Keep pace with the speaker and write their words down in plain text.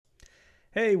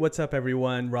Hey, what's up,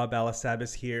 everyone? Rob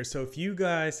Alasabas here. So, if you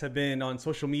guys have been on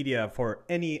social media for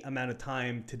any amount of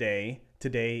time today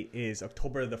is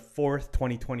October the 4th,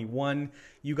 2021.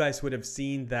 You guys would have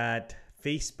seen that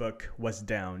Facebook was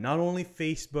down. Not only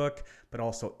Facebook, but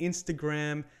also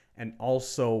Instagram and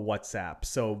also WhatsApp.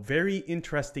 So, very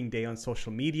interesting day on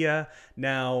social media.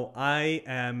 Now, I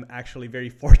am actually very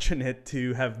fortunate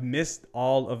to have missed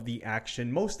all of the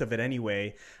action, most of it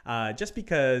anyway, just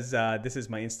because this is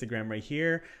my Instagram right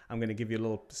here. I'm going to give you a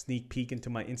little sneak peek into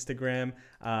my Instagram.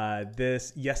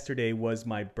 This yesterday was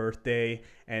my birthday,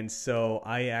 and so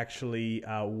I actually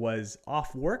was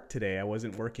off work today. I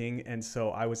wasn't working, and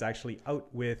so I was actually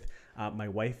out with my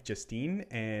wife Justine,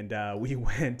 and we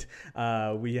went.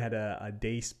 We had a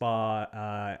day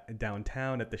spa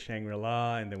downtown at the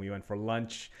Shangri-La, and then we went for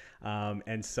lunch.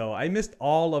 And so I missed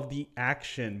all of the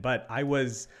action, but I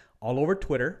was all over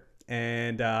Twitter.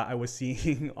 And I was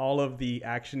seeing all of the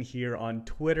action here on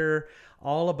Twitter,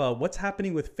 all about what's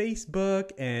happening with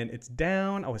Facebook, and it's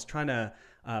down. I was trying to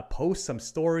post some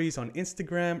stories on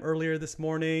Instagram earlier this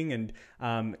morning and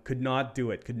could not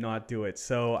do it.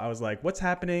 So I was like, what's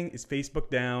happening? Is Facebook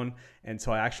down? And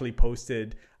so I actually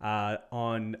posted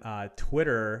on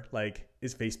Twitter, like,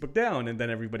 is Facebook down? And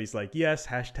then everybody's like, yes,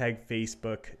 hashtag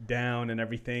Facebook down and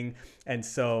everything. And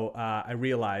so I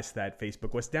realized that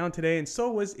Facebook was down today, and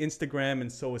so was Instagram,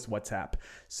 and so was WhatsApp.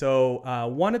 So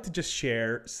wanted to just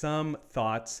share some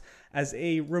thoughts as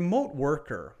a remote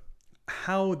worker,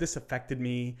 how this affected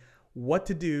me, what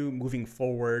to do moving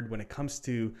forward when it comes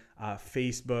to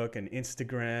Facebook and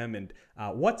Instagram and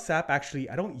WhatsApp. Actually,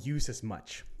 I don't use as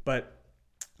much, but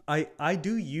I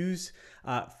do use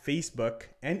Facebook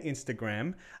and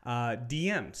Instagram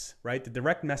DMs, right? The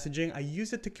direct messaging. I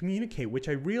use it to communicate, which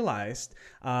I realized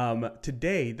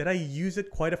today that I use it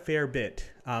quite a fair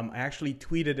bit. I actually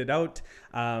tweeted it out,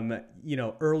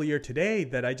 earlier today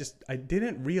that I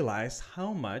didn't realize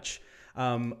how much.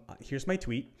 Here's my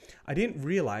tweet. I didn't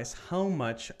realize how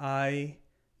much I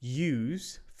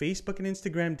use Facebook and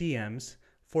Instagram DMs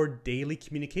for daily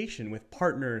communication with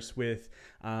partners, with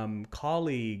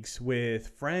colleagues, with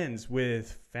friends,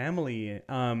 with family,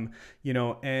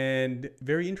 and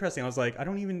very interesting. I was like,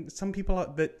 some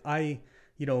people that I,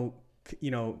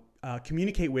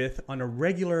 communicate with on a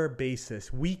regular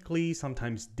basis, weekly,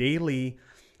 sometimes daily,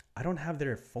 I don't have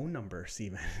their phone numbers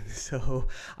even. So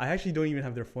I actually don't even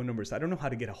have their phone numbers. I don't know how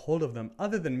to get a hold of them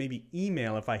other than maybe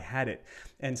email if I had it.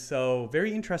 And so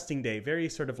very interesting day, very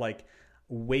sort of like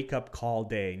wake up call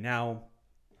day. Now,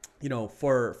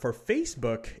 for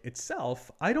Facebook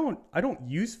itself, I don't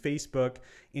use Facebook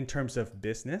in terms of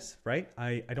business, right?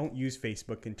 I don't use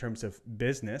Facebook in terms of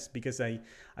business because I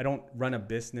don't run a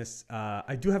business.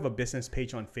 I do have a business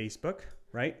page on Facebook,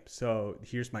 right? So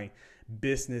here's my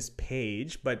business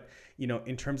page, but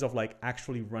in terms of like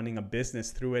actually running a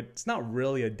business through it, it's not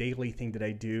really a daily thing that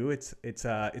I do. It's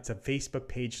a Facebook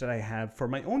page that I have for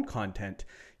my own content,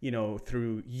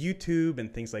 through YouTube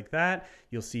and things like that.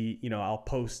 You'll see, I'll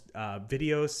post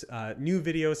videos, new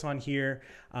videos on here,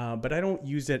 but I don't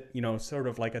use it, sort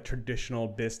of like a traditional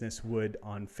business would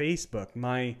on Facebook.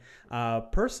 My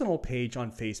personal page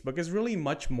on Facebook is really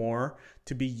much more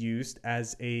to be used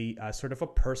as a sort of a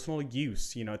personal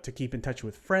use, to keep in touch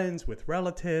with friends, with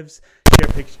relatives,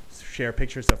 share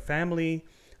pictures of family,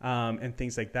 and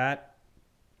things like that.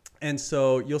 And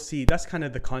so you'll see that's kind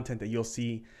of the content that you'll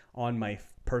see on my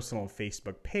personal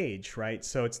Facebook page, right?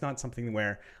 So it's not something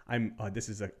where this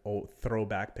is an old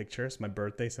throwback picture. It's my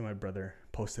birthday, so my brother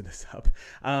posted this up.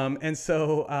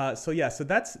 So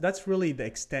that's really the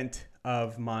extent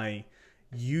of my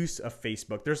use of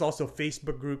Facebook. There's also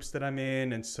Facebook groups that I'm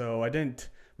in, and so I didn't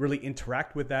really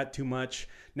interact with that too much.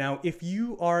 Now, if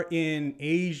you are in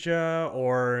Asia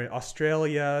or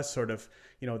Australia, sort of,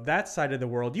 that side of the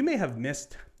world, you may have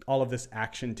missed all of this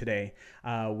action today,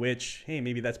 which, hey,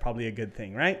 maybe that's probably a good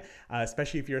thing, right?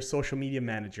 Especially if you're a social media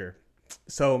manager.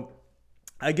 So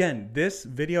again, this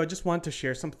video, I just want to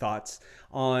share some thoughts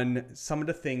on some of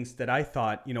the things that I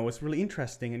thought, was really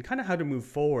interesting and kind of how to move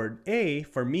forward.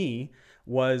 For me,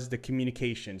 was the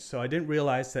communication. So I didn't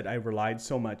realize that I relied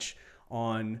so much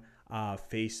on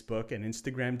Facebook and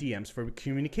Instagram DMs for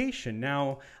communication.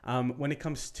 Now, when it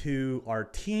comes to our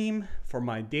team, for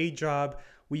my day job,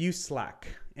 we use Slack,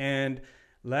 and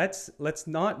let's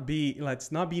not be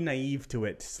naive to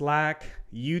it. Slack,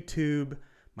 YouTube,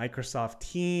 Microsoft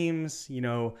Teams,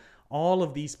 all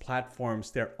of these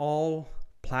platforms, they're all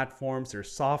platforms, they're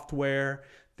software,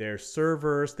 they're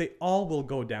servers, they all will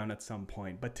go down at some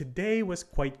point. But today was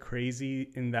quite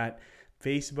crazy in that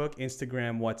Facebook,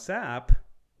 Instagram, WhatsApp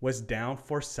was down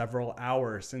for several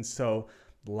hours. And so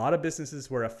a lot of businesses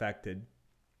were affected.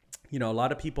 a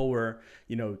lot of people were,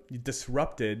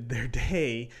 disrupted their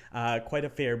day quite a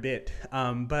fair bit.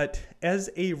 But as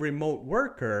a remote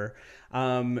worker,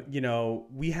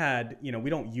 we had, we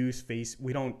don't use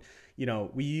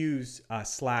we use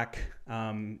Slack,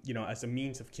 as a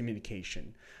means of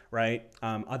communication, right?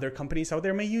 Other companies out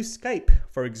there may use Skype,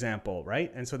 for example,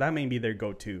 right? And so that may be their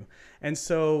go-to. And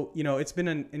so, it's been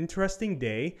an interesting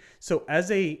day. So as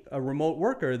a remote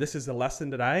worker, this is a lesson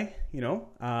that I,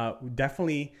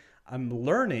 definitely I'm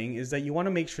learning, is that you want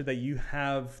to make sure that you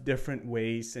have different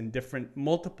ways and different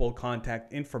multiple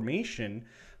contact information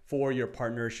for your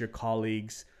partners, your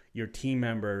colleagues, your team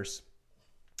members.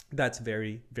 That's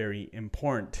very, very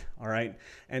important. All right.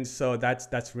 And so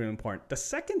that's really important. The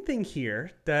second thing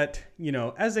here that,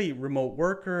 as a remote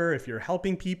worker, if you're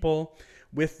helping people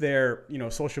with their,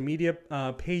 social media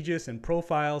pages and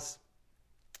profiles,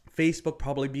 Facebook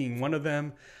probably being one of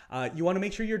them, you want to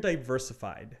make sure you're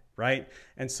diversified, right?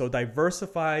 And so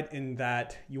diversified in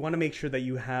that you want to make sure that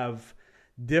you have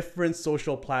different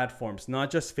social platforms, not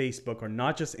just Facebook or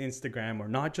not just Instagram or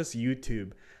not just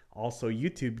YouTube. Also,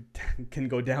 YouTube can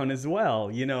go down as well.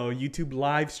 YouTube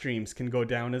live streams can go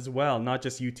down as well, not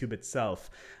just YouTube itself.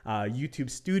 YouTube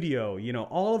Studio,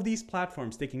 all of these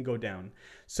platforms, they can go down.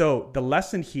 So the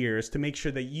lesson here is to make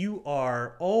sure that you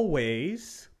are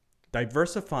always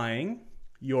diversifying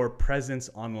your presence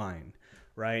online,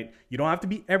 right? You don't have to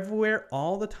be everywhere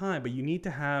all the time, but you need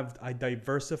to have a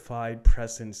diversified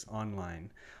presence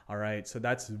online. All right. So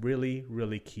that's really,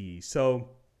 really key. So,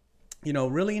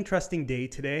 really interesting day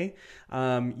today.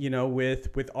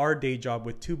 With our day job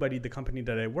with TubeBuddy, the company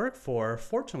that I work for,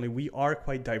 fortunately, we are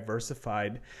quite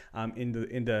diversified in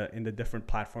the different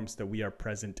platforms that we are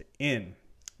present in.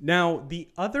 Now, the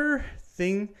other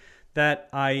thing that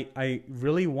I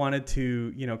really wanted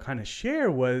to, kind of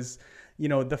share was,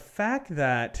 the fact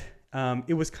that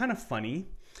it was kind of funny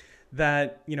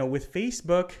that, with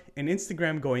Facebook and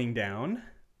Instagram going down,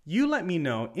 you let me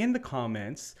know in the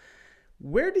comments,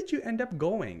 where did you end up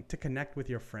going to connect with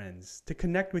your friends, to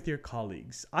connect with your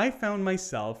colleagues? I found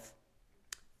myself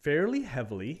fairly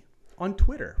heavily on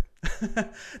Twitter.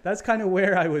 That's kind of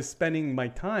where I was spending my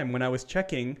time when I was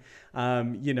checking.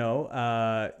 During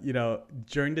the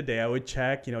day I would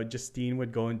check. Justine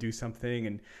would go and do something,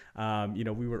 and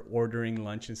we were ordering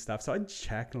lunch and stuff. So I'd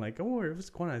check and what's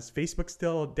going on? Is Facebook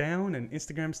still down and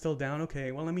Instagram still down?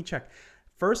 Okay, well, let me check.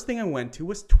 First thing I went to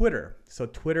was Twitter. So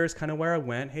Twitter is kind of where I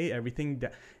went. Hey,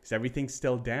 is everything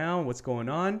still down? What's going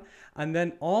on? And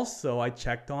then also I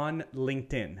checked on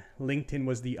LinkedIn. LinkedIn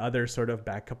was the other sort of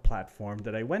backup platform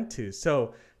that I went to.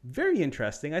 So very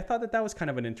interesting. I thought that was kind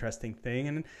of an interesting thing.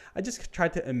 And I just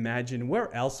tried to imagine,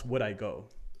 where else would I go,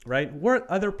 right? What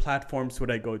other platforms would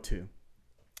I go to?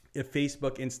 If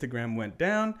Facebook, Instagram went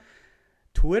down,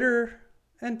 Twitter,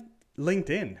 and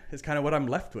LinkedIn is kind of what I'm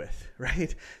left with,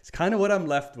 right? It's kind of what I'm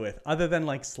left with, other than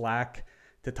Slack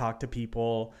to talk to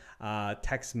people,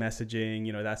 text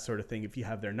messaging, that sort of thing if you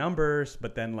have their numbers.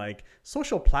 But then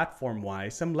social platform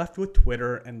wise, I'm left with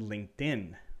Twitter and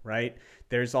LinkedIn, right?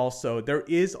 There is also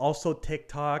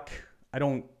TikTok. I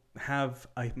don't have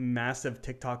a massive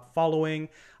TikTok following.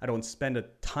 I don't spend a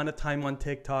ton of time on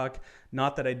TikTok.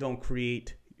 Not that I don't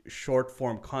create short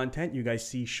form content. You guys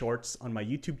see shorts on my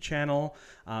YouTube channel,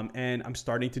 and I'm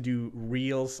starting to do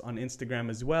reels on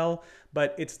Instagram as well,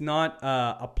 but it's not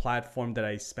a platform that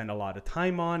I spend a lot of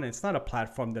time on. It's not a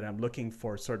platform that I'm looking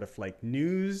for sort of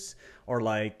news or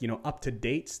up to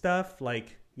date stuff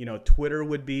Twitter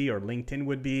would be or LinkedIn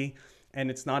would be. And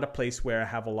it's not a place where I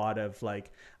have a lot of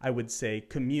I would say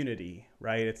community,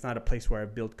 right? It's not a place where I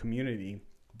build community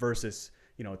versus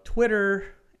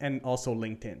Twitter and also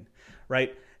LinkedIn,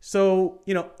 right? So,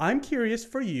 I'm curious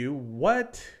for you,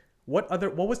 what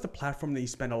was the platform that you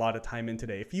spent a lot of time in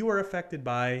today? If you were affected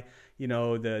by,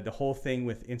 the whole thing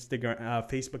with Instagram,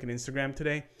 Facebook and Instagram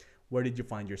today, where did you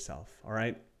find yourself? All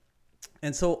right.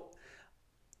 And so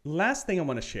last thing I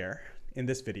want to share in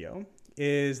this video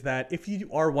is that if you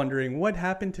are wondering what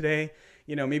happened today,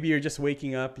 maybe you're just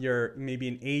waking up, you're maybe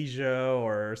in Asia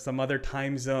or some other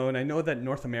time zone. I know that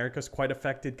North America is quite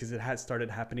affected because it has started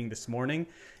happening this morning.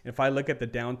 If I look at the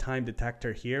downtime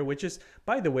detector here, which is,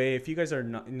 by the way, if you guys are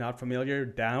not familiar,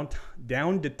 down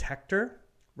detector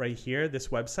right here, this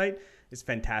website is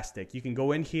fantastic. You can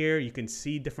go in here, you can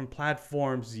see different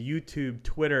platforms, YouTube,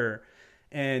 Twitter,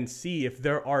 and see if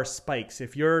there are spikes.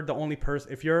 If you're the only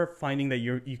person, if you're finding that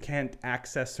you can't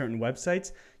access certain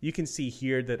websites, you can see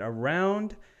here that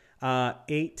around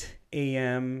 8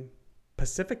 a.m.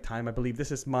 Pacific time, I believe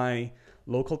this is my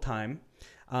local time,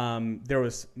 there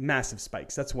was massive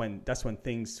spikes. That's when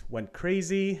things went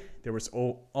crazy. There was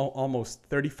almost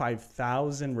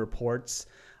 35,000 reports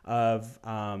of,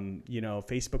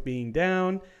 Facebook being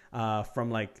down from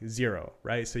like 0,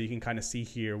 right? So you can kind of see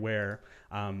here where,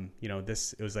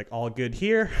 it was like all good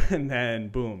here, and then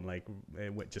boom, like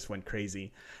just went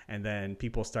crazy. And then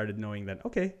people started knowing that,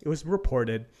 okay, it was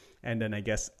reported. And then I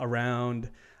guess around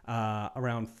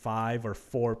 5 or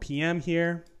 4 p.m.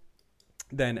 here,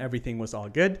 then everything was all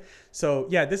good. So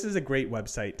yeah, this is a great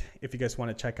website if you guys want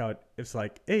to check out. It's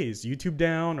like, hey, is YouTube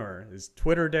down, or is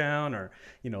Twitter down, or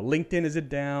LinkedIn, is it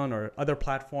down, or other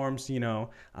platforms,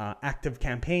 Active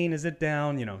Campaign, is it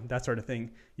down, that sort of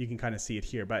thing. You can kind of see it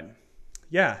here. But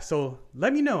yeah, so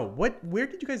let me know where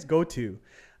did you guys go to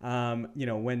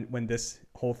when this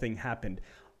whole thing happened.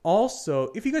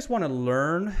 Also, if you guys want to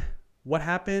learn what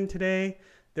happened today,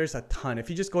 there's a ton. If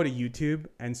you just go to YouTube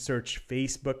and search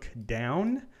Facebook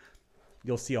down,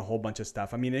 you'll see a whole bunch of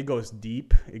stuff. I mean, it goes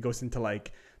deep. It goes into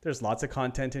like, there's lots of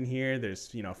content in here. There's,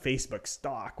 Facebook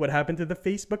stock. What happened to the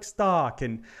Facebook stock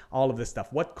and all of this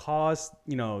stuff? What caused,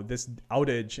 this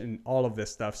outage and all of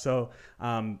this stuff. So,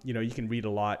 you can read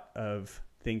a lot of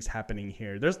things happening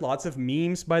here. There's lots of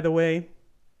memes, by the way,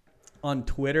 on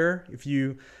Twitter. If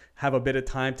you have a bit of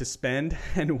time to spend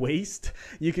and waste,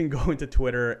 you can go into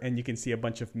Twitter and you can see a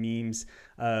bunch of memes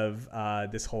of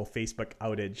this whole Facebook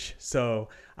outage. So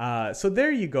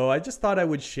there you go. I just thought I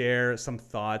would share some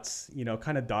thoughts,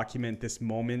 kind of document this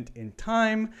moment in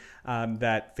time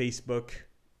that Facebook,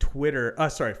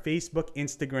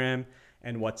 Instagram,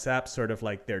 and WhatsApp, sort of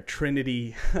like their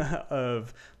trinity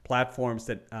of platforms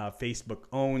that Facebook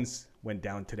owns, went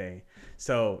down today.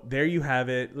 So there you have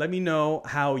it. Let me know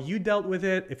how you dealt with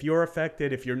it. If you're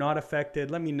affected, if you're not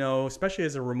affected, let me know, especially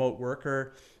as a remote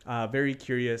worker. Very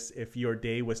curious if your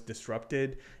day was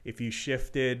disrupted, if you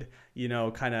shifted,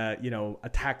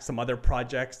 attacked some other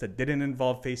projects that didn't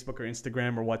involve Facebook or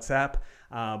Instagram or WhatsApp.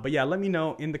 But yeah, let me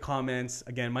know in the comments.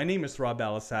 Again, my name is Rob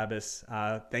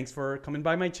Balasabas. Thanks for coming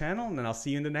by my channel, and then I'll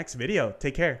see you in the next video.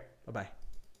 Take care. Bye-bye.